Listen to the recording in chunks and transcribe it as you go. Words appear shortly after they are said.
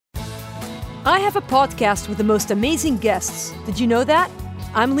I have a podcast with the most amazing guests. Did you know that?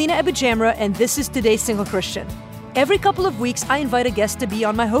 I'm Lena Abujamra, and this is Today's Single Christian. Every couple of weeks, I invite a guest to be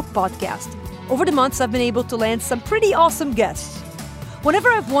on my Hope podcast. Over the months, I've been able to land some pretty awesome guests. Whenever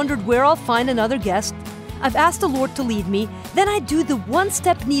I've wondered where I'll find another guest, I've asked the Lord to lead me, then I do the one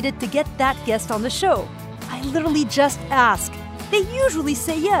step needed to get that guest on the show. I literally just ask. They usually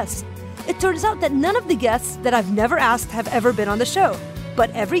say yes. It turns out that none of the guests that I've never asked have ever been on the show.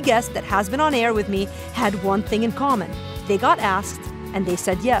 But every guest that has been on air with me had one thing in common. They got asked, and they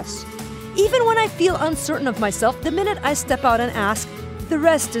said yes. Even when I feel uncertain of myself, the minute I step out and ask, the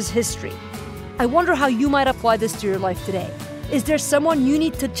rest is history. I wonder how you might apply this to your life today. Is there someone you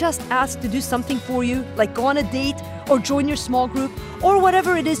need to just ask to do something for you, like go on a date, or join your small group, or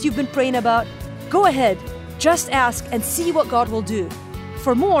whatever it is you've been praying about? Go ahead, just ask and see what God will do.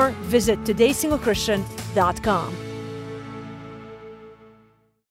 For more, visit todayssinglechristian.com.